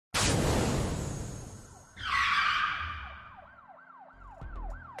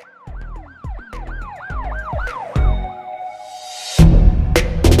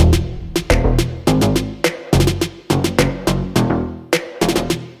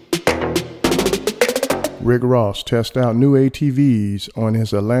Rick Ross tests out new ATVs on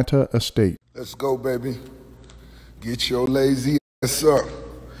his Atlanta estate. Let's go, baby. Get your lazy ass up.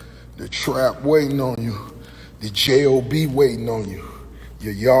 The trap waiting on you. The JOB waiting on you.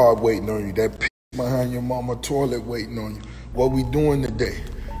 Your yard waiting on you. That behind your mama toilet waiting on you. What we doing today?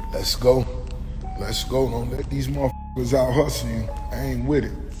 Let's go. Let's go. Don't let these motherfuckers out hustle you. I ain't with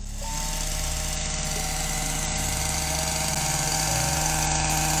it.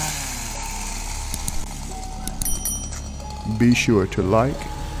 Be sure to like,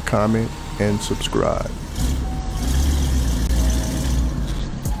 comment, and subscribe.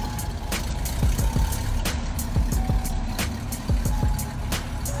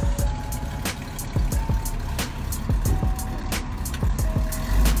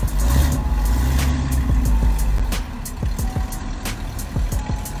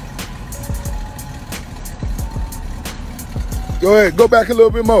 Go ahead, go back a little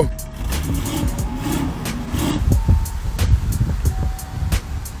bit more.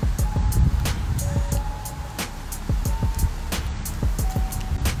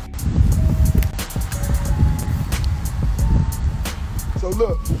 So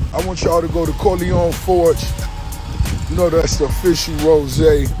look, I want y'all to go to Corleone Forge. You know that's the official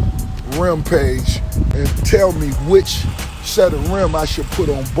Rosé rim page, and tell me which set of rim I should put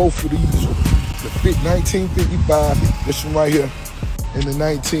on both of these. The 1955, this one right here, and the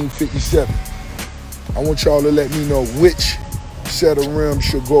 1957. I want y'all to let me know which set of rims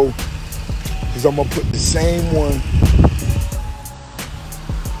should go, because I'm gonna put the same one.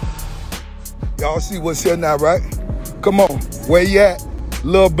 Y'all see what's here now, right? Come on, where you at?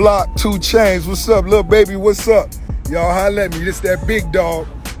 Lil Block, 2 Chainz, what's up? Lil Baby, what's up? Y'all holla at me, this that big dog,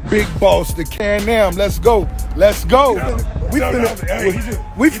 big boss, the Can-Am, let's go. Let's go. We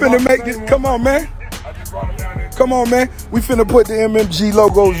finna make this. Come on, man. Come on, man. We finna put the MMG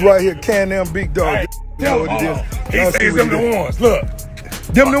logos right here. Can-Am Big Dog. You know what it is. He says them the ones. Look.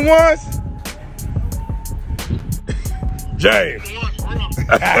 Them the ones? James.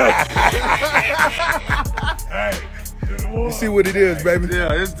 Hey. You see what it is, baby?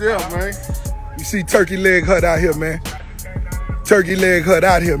 Yeah, it's them, man. You see Turkey Leg Hut out here, man. Turkey Leg Hut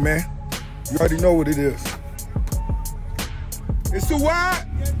out here, man. You already know what it is. It's too wide?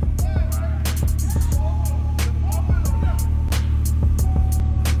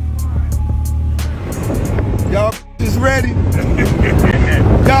 Y'all is ready?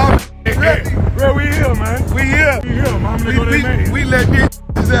 Y'all ready? Bro, we here, man. We here. We here, man. We let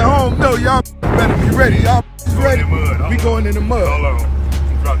these at home know y'all better be ready. Y'all is ready. We going in the mud. Hold on.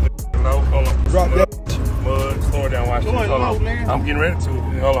 Drop that low. Hold on. Drop that. Mud. Slow it down. Watch this. Hold on. I'm getting ready to.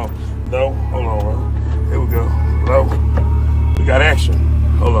 Hold on. Low. Hold on, bro. Here we go. Low. We got action.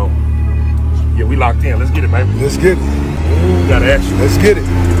 Hold on. Yeah, we locked in. Let's get it, baby. Let's get it. We got action. Let's get it.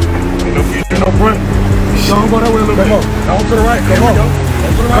 Ain't no future, no front. Don't go that way a little bit. Come on. Don't to the right. Come on. Don't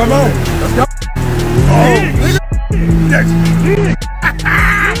to the right. Come on. Let's go. Oh, next.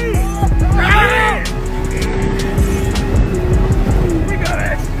 We got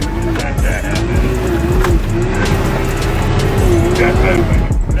action. Got that, baby.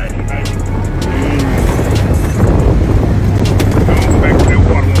 Thank you, baby. Go back to that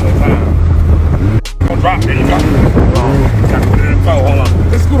water one more time. Gonna drop it. You got it. Got to put it in the boat. Hold on.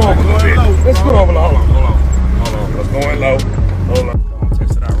 Let's scoot over a little bit. Let's scoot over. Hold on. Let's go in low. Hold on. Come on,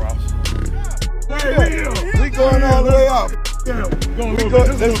 test it out, Ross. Hey, we going all the way up.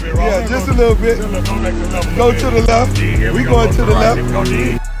 Yeah, just a little bit. Go to the left. We going to the left.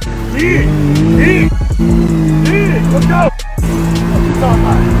 Let's go.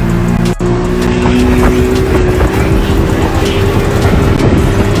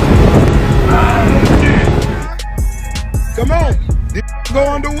 Come on. Go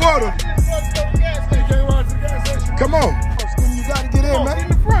underwater. Come on. You gotta get in, man.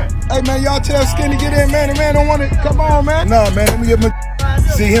 Hey, man, y'all tell Skinny get in, man. The man don't want to. Come on, man. Nah, man, let me get my.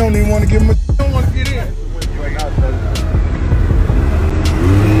 See, he don't even want to give him a. He don't want to get in.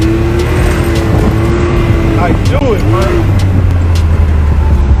 How you doing, man?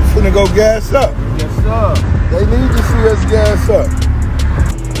 Finna go gas up. Yes, sir. They need to see us gas up.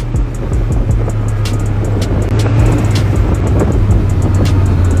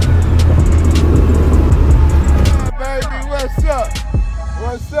 Baby, what's up?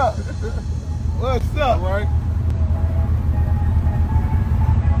 What's up? What's up? All right.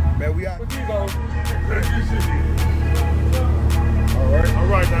 Man, we out. All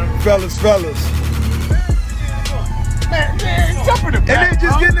right, now. Fellas. Man, jump in the back. And then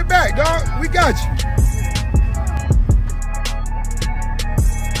just get in the back, dog. We got you.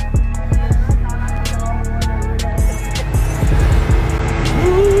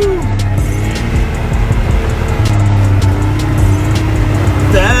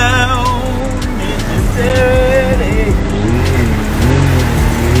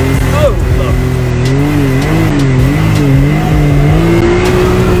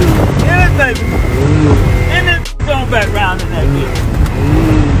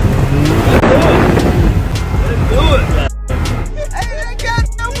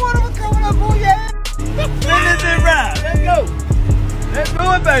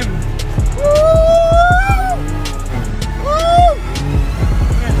 baby. Woo! Woo!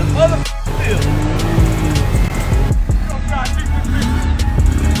 And the other field.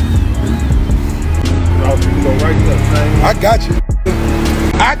 Go right there, man. I got you.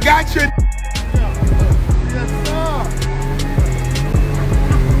 I got you.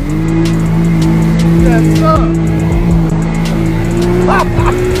 Yes, sir.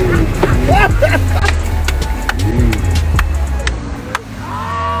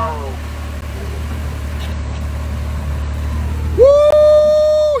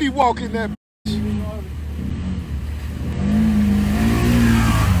 Woo! He walking that.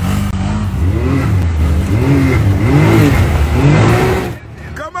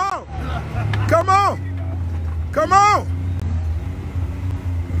 Come on. Come on. Come on.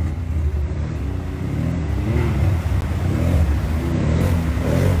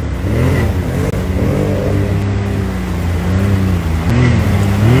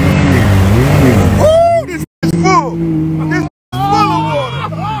 Oh, this is full. This is full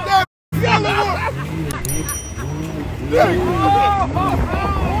of water. That full of water.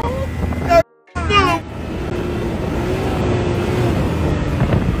 That full of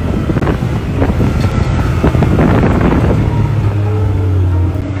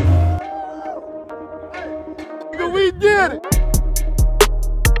we did it.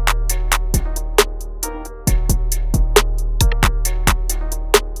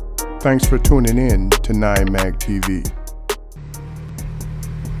 Thanks for tuning in to 9Mag TV.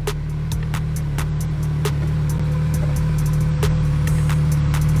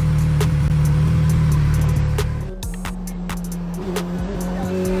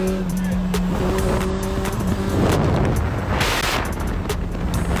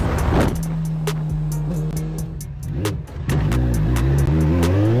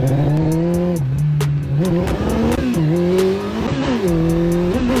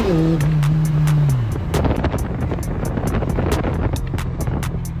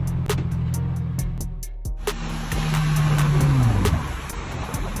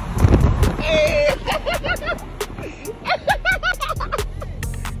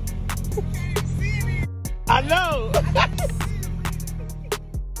 I know.